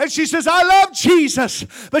head. And she says, I love Jesus.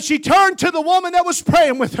 But she turned to the woman that was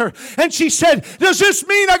praying with her. And she said, does this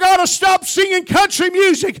mean I got to stop singing country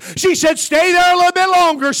music? She said, stay there a little bit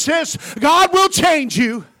longer, sis. God will change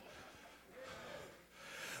you.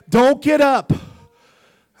 Don't get up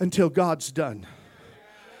until God's done.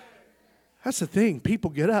 That's the thing. People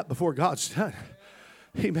get up before God's done.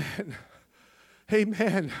 Amen.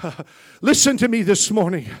 Amen. Listen to me this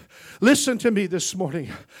morning. Listen to me this morning.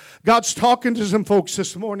 God's talking to some folks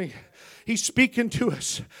this morning. He's speaking to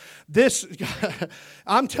us.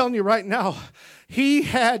 I'm telling you right now, He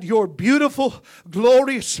had your beautiful,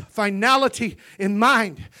 glorious finality in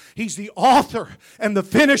mind. He's the author and the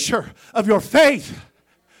finisher of your faith.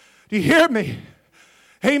 Do you hear me?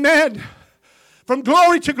 Amen. From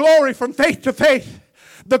glory to glory, from faith to faith.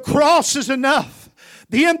 The cross is enough.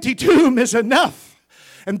 The empty tomb is enough.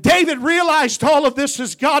 And David realized all of this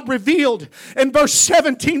as God revealed in verse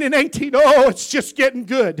 17 and 18. Oh, it's just getting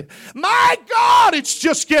good. My God, it's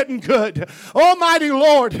just getting good. Almighty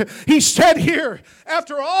Lord, he said here,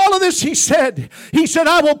 after all of this, he said,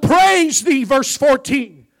 I will praise thee, verse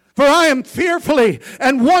 14. For I am fearfully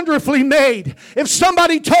and wonderfully made. If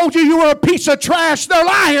somebody told you were a piece of trash, they're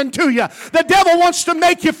lying to you. The devil wants to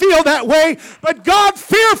make you feel that way, but God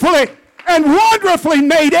fearfully and wonderfully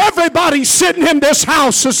made everybody sitting in this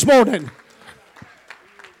house this morning.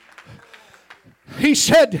 He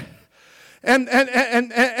said,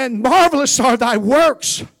 and marvelous are thy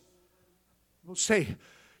works. We'll say,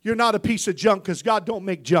 you're not a piece of junk because God don't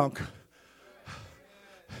make junk.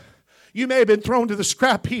 You may have been thrown to the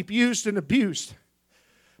scrap heap, used and abused.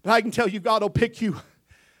 But I can tell you, God will pick you.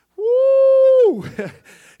 Woo!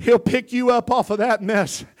 He'll pick you up off of that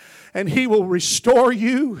mess. And He will restore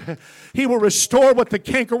you. He will restore what the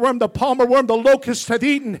cankerworm, the palmer worm, the locust had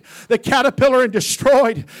eaten, the caterpillar and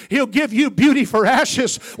destroyed. He'll give you beauty for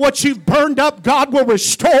ashes. What you've burned up, God will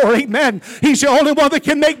restore. Amen. He's the only one that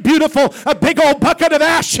can make beautiful a big old bucket of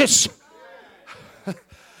ashes.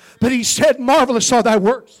 But He said, marvelous are thy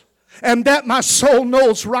works, and that my soul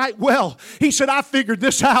knows right well. He said, I figured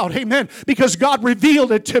this out, amen, because God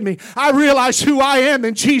revealed it to me. I realize who I am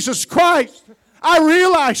in Jesus Christ. I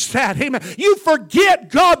realize that, amen. You forget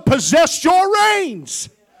God possessed your reins.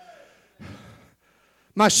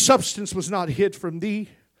 My substance was not hid from thee,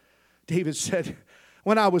 David said,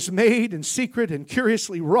 when I was made in secret and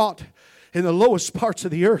curiously wrought in the lowest parts of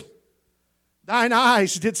the earth. Thine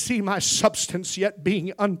eyes did see my substance, yet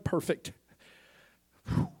being unperfect.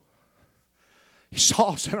 He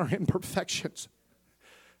saw us in our imperfections.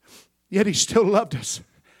 Yet He still loved us.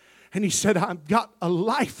 And He said, I've got a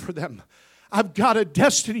life for them. I've got a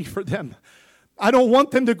destiny for them. I don't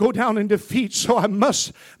want them to go down in defeat, so I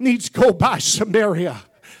must needs go by Samaria.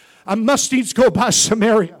 I must needs go by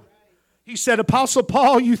Samaria. He said, Apostle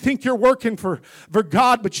Paul, you think you're working for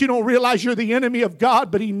God, but you don't realize you're the enemy of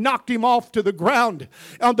God. But he knocked him off to the ground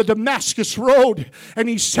on the Damascus road. And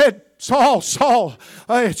he said, Saul, Saul,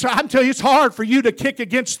 I'm telling you, it's hard for you to kick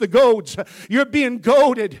against the goads. You're being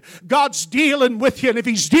goaded. God's dealing with you. And if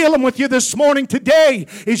He's dealing with you this morning, today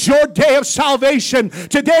is your day of salvation.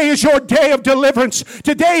 Today is your day of deliverance.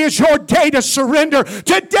 Today is your day to surrender.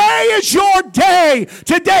 Today is your day.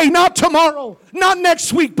 Today, not tomorrow, not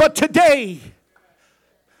next week, but today.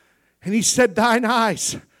 And He said, thine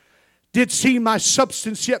eyes did see my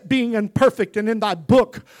substance, yet being imperfect, and in thy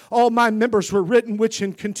book all my members were written, which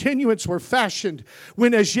in continuance were fashioned,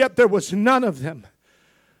 when as yet there was none of them.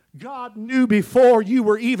 God knew before you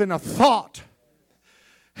were even a thought.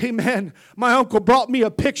 Amen. My uncle brought me a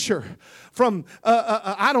picture from,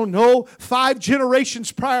 5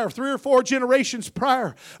 generations prior, 3 or 4 generations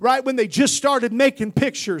prior, right when they just started making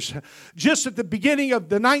pictures, just at the beginning of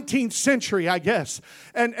the 19th century, I guess,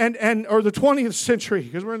 and or the 20th century,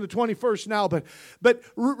 because we're in the 21st now. But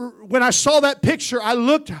when I saw that picture, I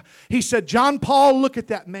looked. He said, John Paul, look at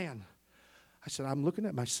that man. I said, I'm looking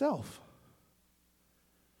at myself.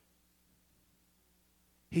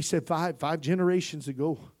 He said, five generations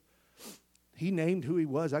ago, he named who he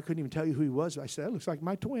was. I couldn't even tell you who he was. I said, that looks like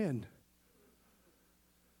my twin.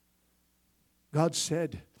 God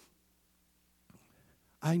said,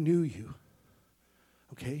 I knew you.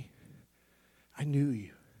 Okay? I knew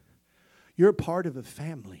you. You're a part of a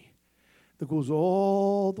family that goes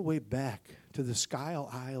all the way back to the Skyle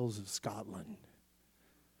Isles of Scotland.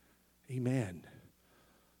 Amen.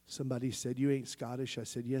 Somebody said, you ain't Scottish. I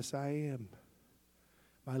said, yes, I am.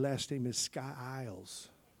 My last name is Sky Isles.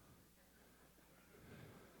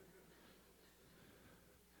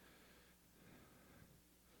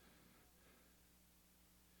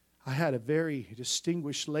 I had a very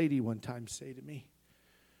distinguished lady one time say to me,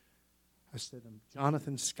 I said, I'm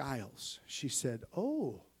Jonathan Skiles. She said,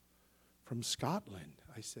 oh, from Scotland.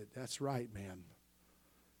 I said, that's right, ma'am.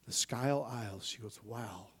 The Skyle Isles. She goes,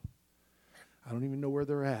 wow. I don't even know where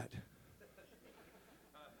they're at.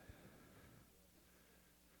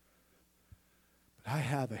 But I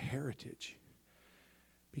have a heritage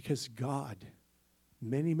because God,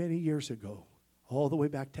 many, many years ago, all the way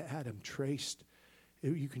back to Adam, traced.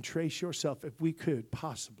 You can trace yourself, if we could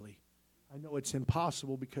possibly. I know it's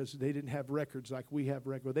impossible because they didn't have records like we have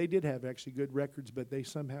records. Well, they did have actually good records, but they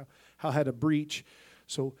somehow had a breach.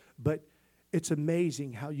 But it's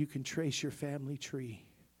amazing how you can trace your family tree.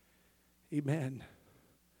 Amen.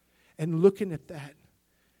 And looking at that,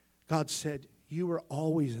 God said, you were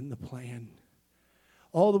always in the plan.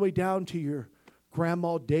 All the way down to your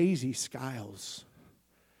grandma Daisy Skiles.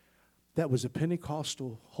 That was a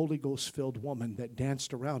Pentecostal, Holy Ghost-filled woman that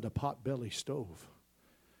danced around a potbelly stove.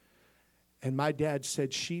 And my dad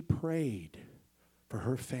said she prayed for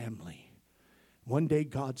her family. One day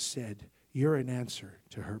God said, you're an answer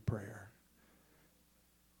to her prayer.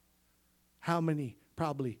 How many?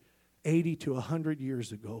 Probably 80 to 100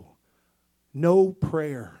 years ago. No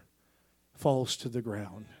prayer falls to the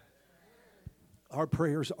ground. Our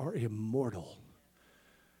prayers are immortal.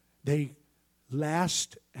 They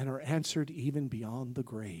last and are answered even beyond the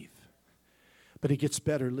grave. But it gets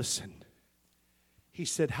better. Listen. He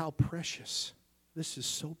said, how precious. This is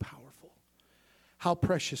so powerful. How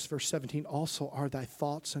precious, verse 17, also are thy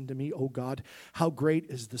thoughts unto me, O God. How great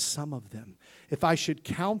is the sum of them. If I should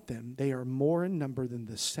count them, they are more in number than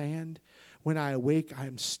the sand. When I awake, I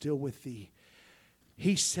am still with thee.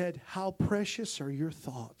 He said, how precious are your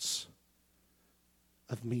thoughts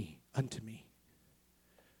of me, unto me.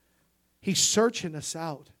 He's searching us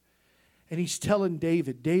out. And he's telling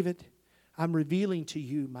David, David, I'm revealing to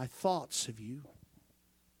you my thoughts of you.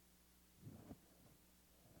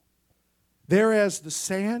 They're as the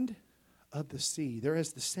sand of the sea. They're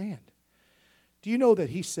as the sand. Do you know that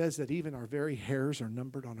he says that even our very hairs are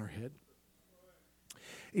numbered on our head?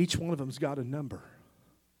 Each one of them's got a number.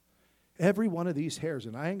 Every one of these hairs,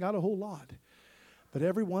 and I ain't got a whole lot, but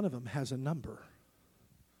every one of them has a number.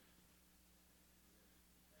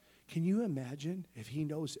 Can you imagine if he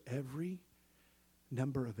knows every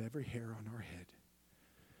number of every hair on our head?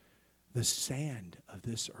 The sand of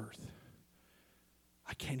this earth.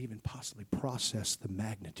 I can't even possibly process the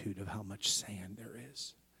magnitude of how much sand there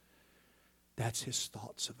is. That's his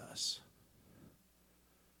thoughts of us.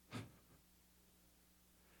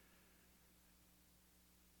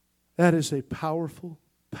 That is a powerful,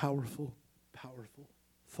 powerful, powerful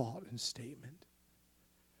thought and statement.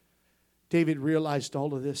 David realized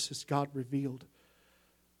all of this as God revealed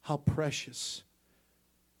how precious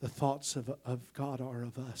the thoughts of God are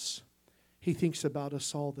of us. He thinks about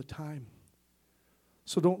us all the time.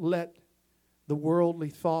 So don't let the worldly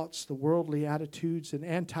thoughts, the worldly attitudes, and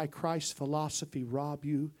antichrist philosophy rob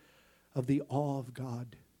you of the awe of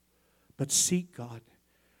God. But seek God.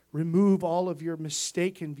 Remove all of your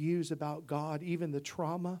mistaken views about God, even the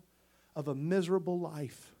trauma of a miserable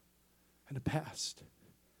life and a past.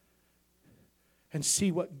 And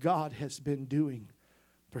see what God has been doing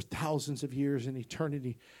for thousands of years in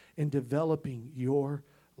eternity in developing your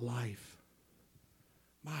life.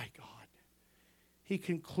 My God. He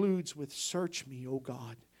concludes with, search me, O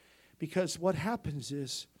God. Because what happens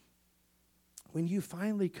is, when you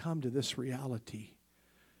finally come to this reality,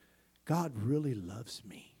 God really loves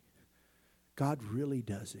me. God really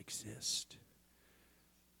does exist.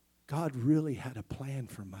 God really had a plan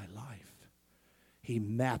for my life. He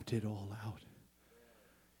mapped it all out.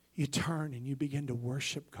 You turn and you begin to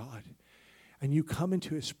worship God. And you come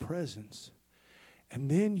into His presence. And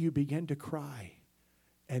then you begin to cry.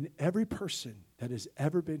 And every person that has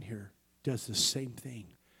ever been here does the same thing.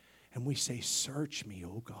 And we say, search me,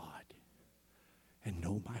 O God, and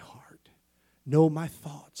know my heart. Know my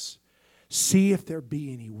thoughts. See if there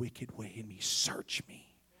be any wicked way in me. Search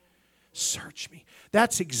me. Search me.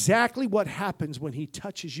 That's exactly what happens when He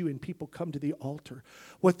touches you and people come to the altar.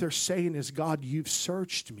 What they're saying is, God, you've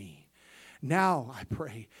searched me. Now, I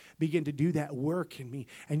pray, begin to do that work in me.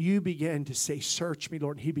 And you begin to say, search me,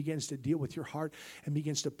 Lord. And He begins to deal with your heart and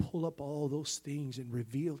begins to pull up all those things and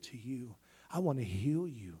reveal to you, I want to heal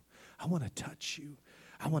you. I want to touch you.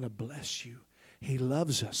 I want to bless you. He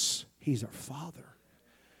loves us. He's our Father.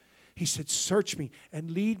 He said, search me and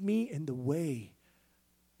lead me in the way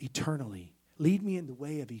eternally. Lead me in the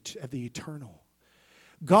way of the eternal.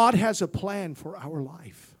 God has a plan for our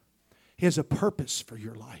life. He has a purpose for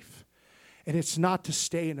your life. And it's not to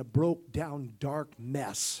stay in a broke down, dark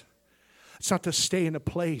mess. It's not to stay in a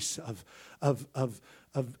place of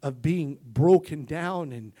being broken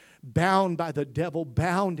down and bound by the devil,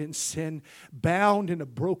 bound in sin, bound in a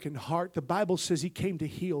broken heart. The Bible says He came to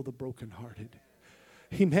heal the brokenhearted.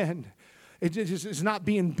 Amen. It's not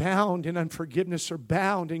being bound in unforgiveness or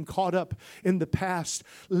bound and caught up in the past.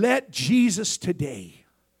 Let Jesus today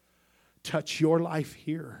touch your life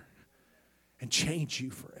here and change you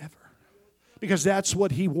forever. Because that's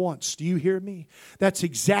what He wants. Do you hear me? That's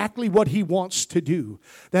exactly what He wants to do.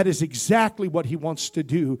 That is exactly what He wants to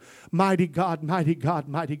do. Mighty God, mighty God,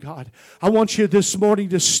 mighty God. I want you this morning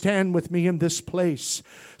to stand with me in this place.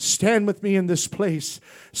 Stand with me in this place.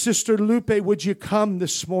 Sister Lupe, would you come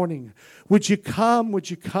this morning? Would you come?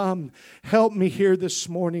 Would you come? Help me here this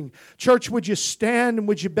morning. Church, would you stand and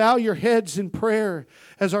would you bow your heads in prayer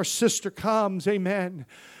as our sister comes? Amen.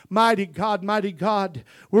 Mighty God,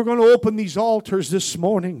 we're going to open these altars. altars this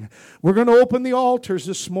morning. We're going to open the altars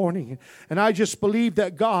this morning. And I just believe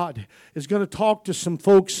that God is going to talk to some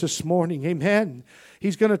folks this morning. Amen.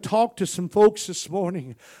 He's going to talk to some folks this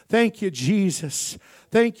morning. Thank you, Jesus.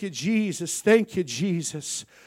 Thank you, Jesus. Thank you, Jesus.